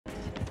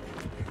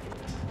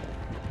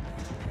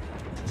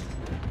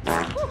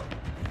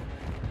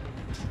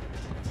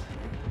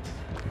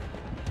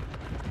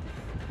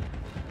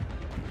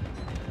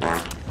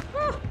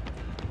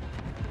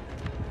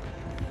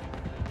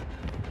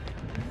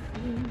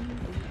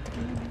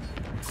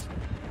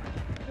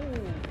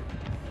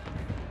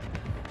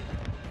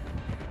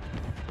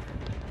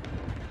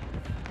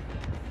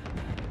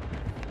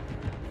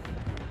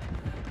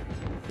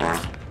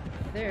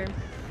there.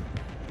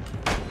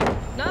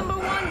 Number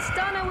one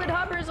stunner with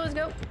hoppers. Let's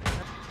go.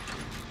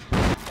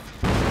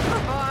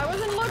 Oh, I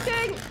wasn't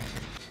looking.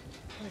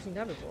 I've seen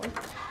that before.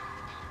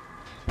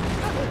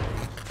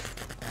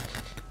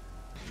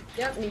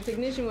 Yep, need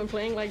technician when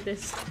playing like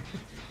this.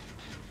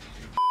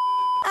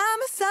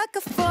 I'm a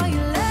sucker for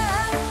your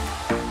love,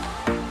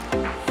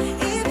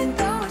 even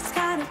though it's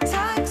kind of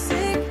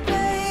toxic,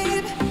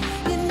 babe.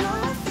 You know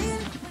I feel.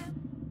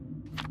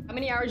 How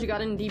many hours you got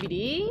in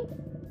DBD?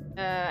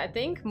 I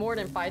think more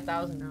than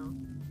 5,000 now.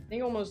 I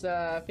think almost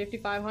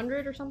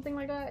 5,500 or something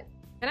like that.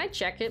 Can I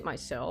check it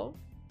myself?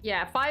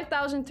 Yeah,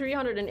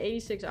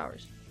 5,386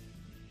 hours.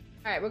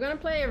 All right, we're gonna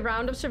play a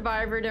round of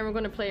Survivor, then we're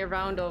gonna play a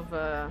round of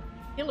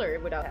Killer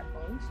without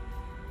headphones.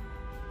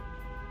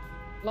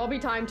 Lobby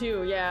time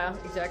too, yeah,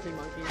 exactly,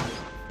 monkey.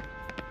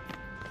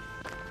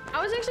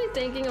 I was actually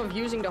thinking of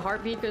using the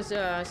heartbeat because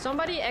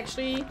somebody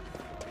actually...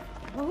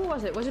 Oh, who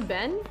was it? Was it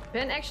Ben?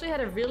 Ben actually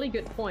had a really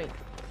good point.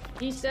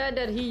 He said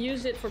that he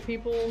used it for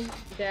people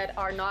that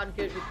are not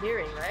good with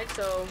hearing, right?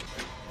 So,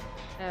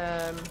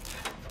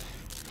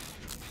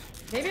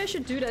 maybe I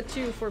should do that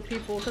too for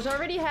people, because I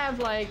already have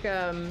like,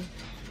 I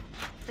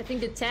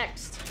think the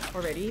text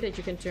already that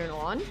you can turn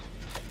on.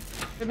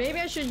 But maybe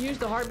I should use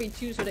the heartbeat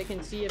too so they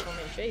can see if I'm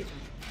in shape.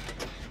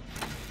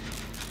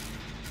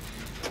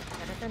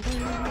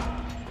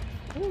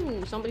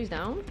 Ooh, somebody's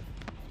down.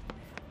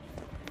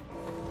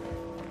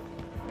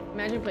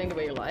 Imagine playing the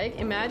way you like.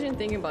 Imagine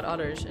thinking about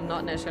others and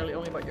not necessarily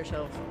only about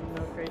yourself.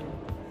 No, crazy.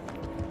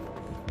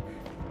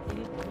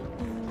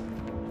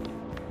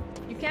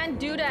 You can't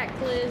do that,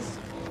 Cliz.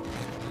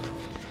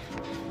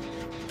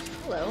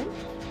 Hello.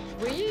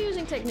 Were you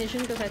using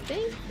technician? Because I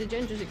think the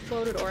gen just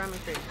exploded, or I'm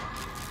crazy.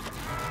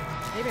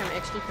 Maybe I'm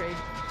actually crazy.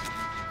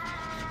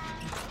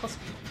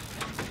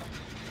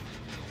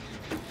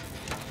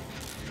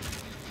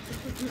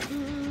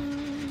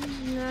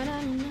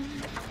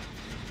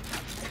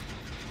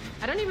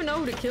 I don't even know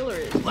who the killer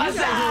is. You guys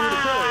know who the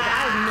killer is. I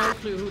have no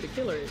clue who the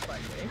killer is, by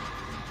the way.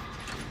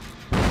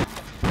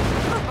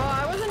 Oh,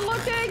 I wasn't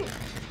looking!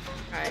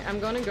 Alright, I'm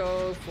gonna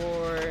go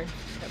for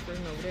that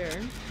person over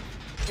there.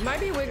 It might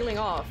be wiggling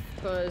off,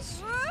 but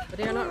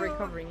they are not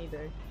recovering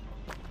either.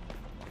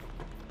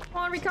 Come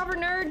on, recover,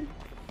 nerd!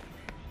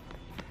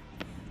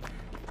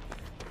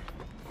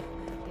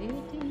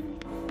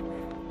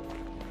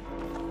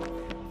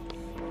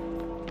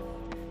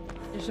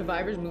 Your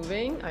survivor's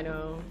moving? I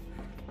know.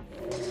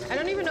 I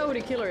don't even know who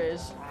the killer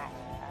is.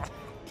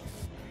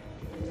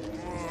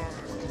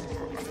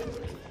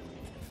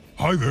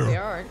 Hi there. They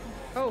are.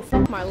 Oh,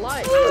 fuck my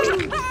life.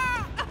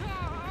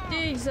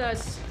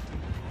 Jesus.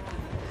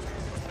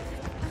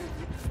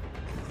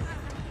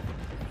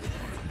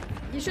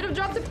 You should have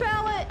dropped the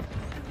pallet.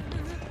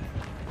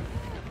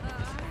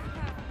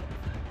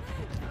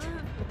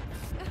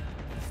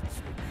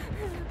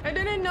 I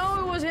didn't know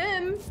it was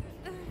him.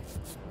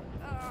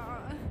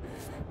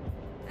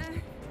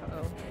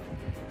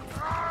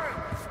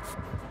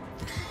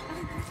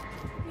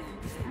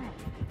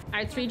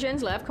 Alright, 3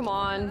 gens left, come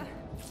on.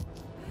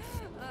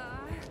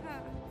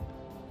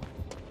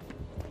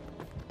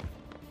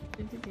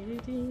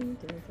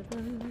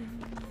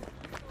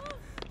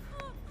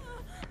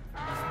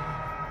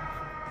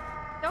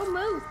 Don't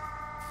move!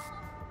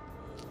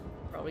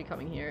 Probably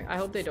coming here. I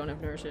hope they don't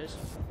have nurses.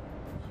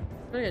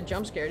 I'm gonna get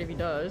jump scared if he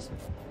does.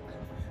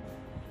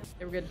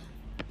 Okay, we're good.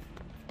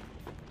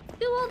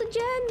 Do all the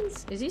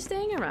gens! Is he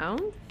staying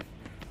around?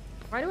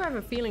 Why do I have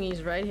a feeling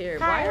he's right here?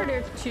 Why are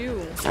there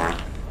 2?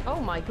 Oh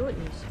my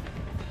goodness.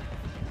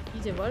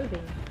 He's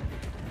evolving.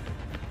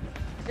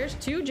 There's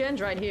 2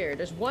 gens right here.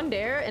 There's one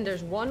there and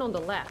there's one on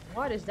the left.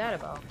 What is that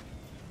about?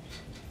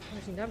 I've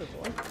never seen that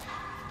before.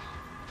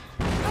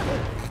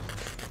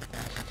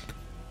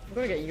 I'm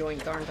gonna get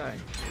yoinked, aren't I?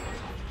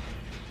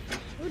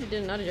 Oh, they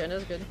did another gen.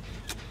 That's good.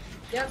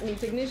 Yep, need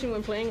technician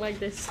when playing like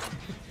this.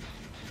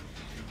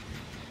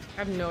 I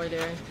have no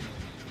idea.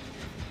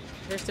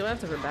 They're still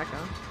after Rebecca.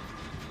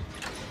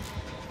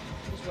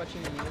 Just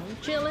watching you.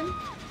 Chilling.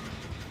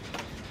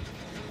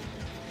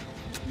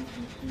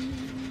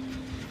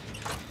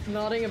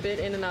 Nodding a bit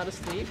in and out of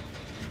sleep.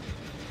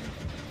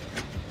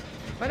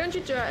 Why don't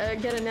you try,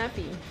 get a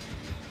nappy?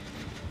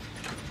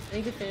 I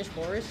need to finish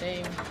 4.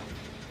 Same.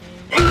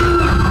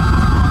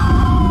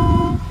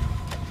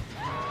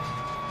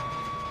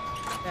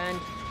 Banned.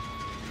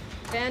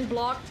 Banned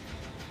blocked.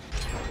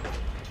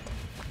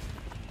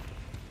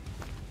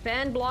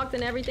 Banned blocked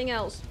and everything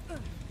else.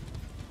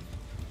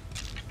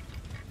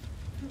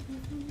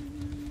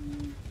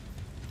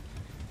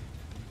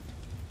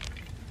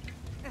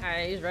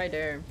 Alright, he's right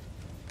there.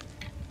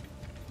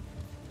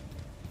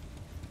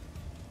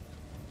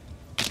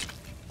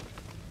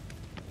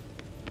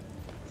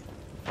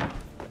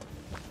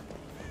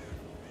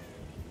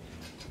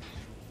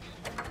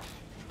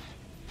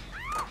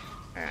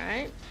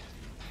 Alright.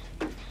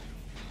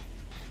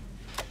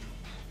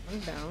 I'm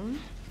down.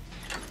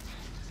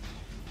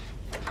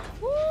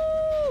 Woo!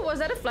 Was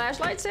that a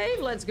flashlight save?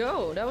 Let's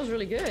go. That was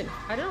really good.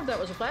 I don't know if that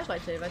was a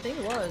flashlight save. I think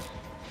it was.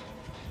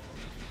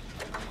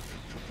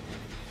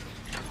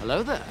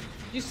 Hello there.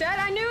 You said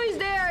I knew he's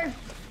there!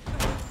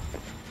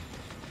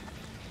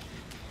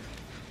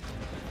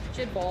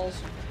 Shit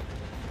balls.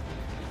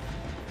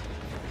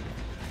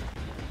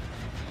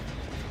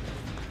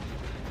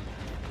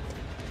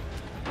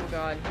 Oh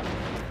god.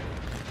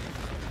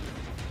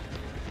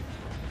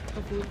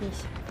 Oh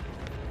goodness.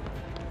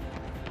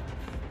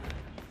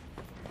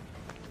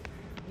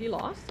 He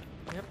lost?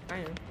 Yep,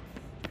 kind of.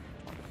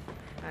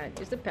 Alright,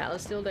 is the pallet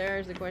still there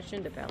is the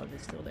question? The pallet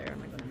is still there.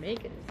 Am I gonna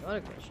make it is the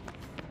other question.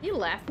 You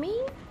left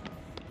me?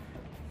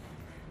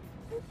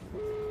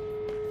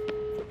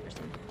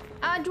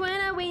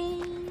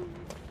 Adrenaline!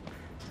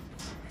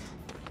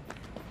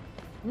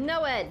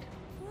 No Ed!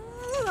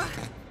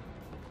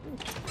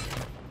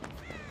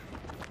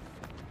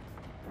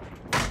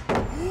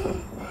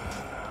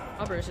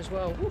 Uppers as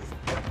well. Woof.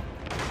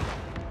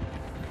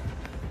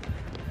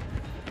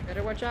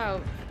 Better watch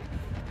out.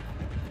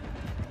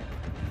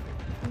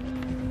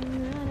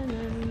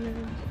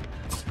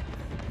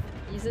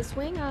 He's a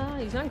swinger.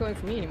 He's not going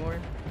for me anymore.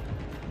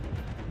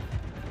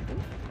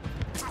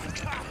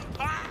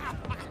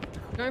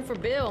 Going for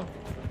Bill.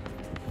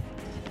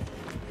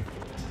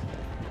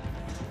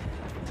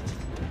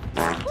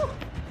 Woo.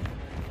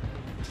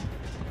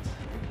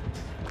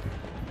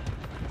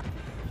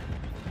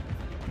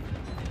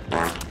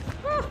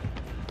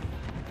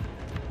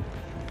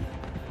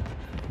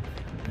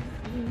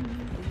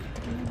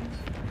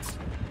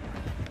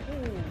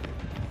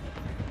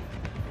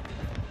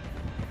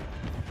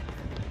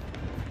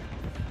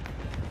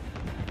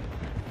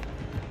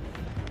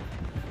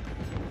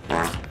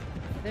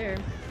 There.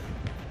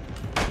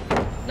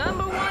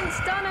 Number one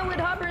stunner with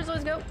hoppers.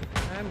 Let's go.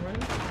 I'm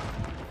running.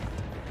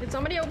 Did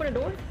somebody open a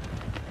door?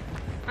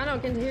 I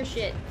don't can hear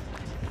shit.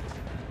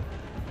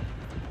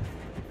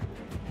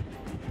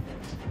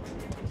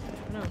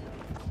 No.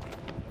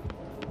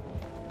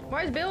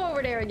 Why is Bill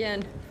over there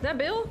again? Is that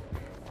Bill?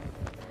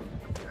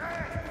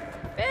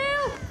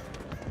 Bill!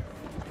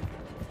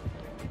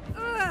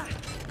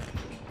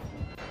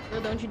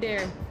 Bill, don't you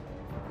dare.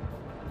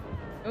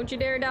 Don't you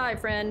dare die,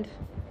 friend.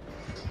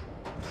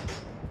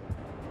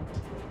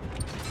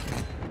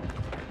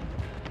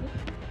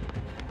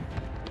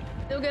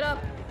 Bill, get up.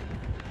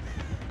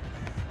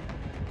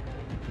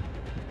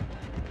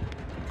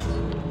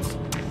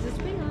 Is this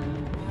swing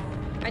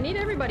on? I need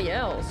everybody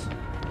else.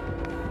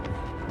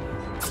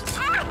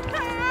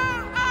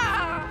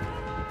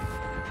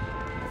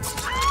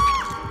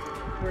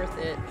 Worth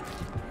it.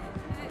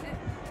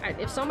 Alright,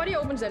 if somebody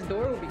opens that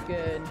door, it would be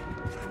good.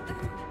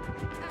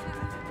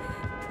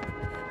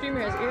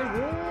 Streamer has ears.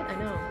 What? I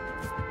know.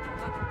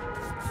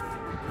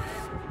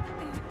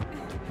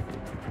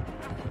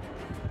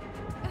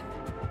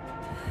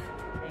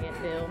 Dang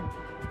it, Bill.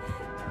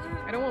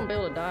 I don't want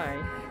Bill to die.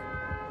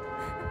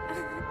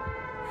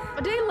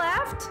 Oh, they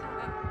left?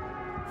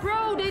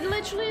 Bro, they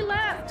literally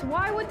left.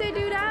 Why would they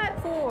do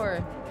that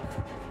for?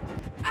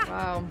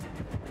 Wow.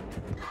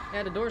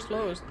 Yeah, the door's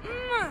closed.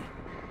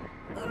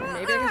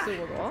 Maybe I can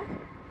still walk off?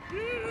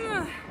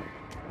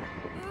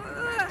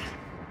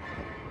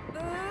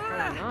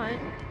 Probably not.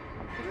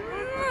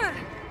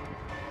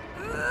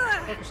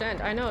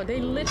 4%. I know. They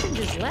literally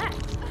just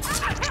left.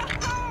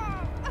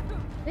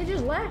 They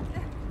just left.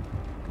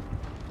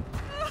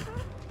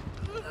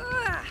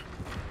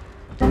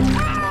 Come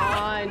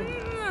on.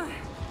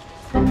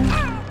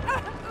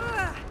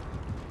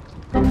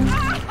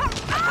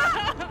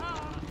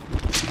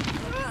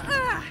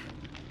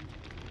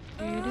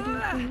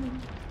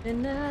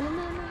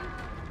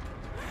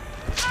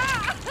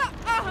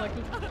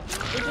 Lucky.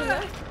 Did you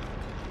left?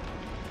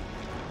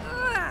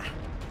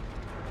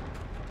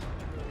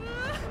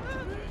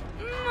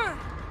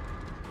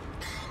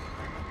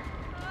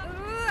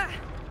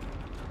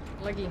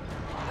 Lucky.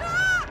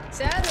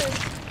 Sadness.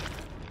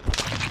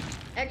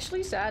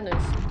 Actually,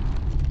 sadness.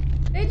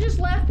 They just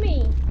left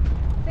me.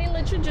 They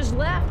literally just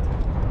left.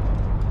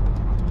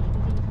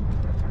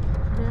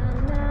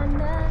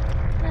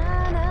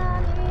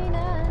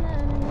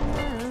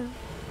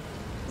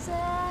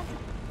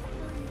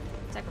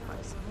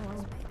 Sacrifice.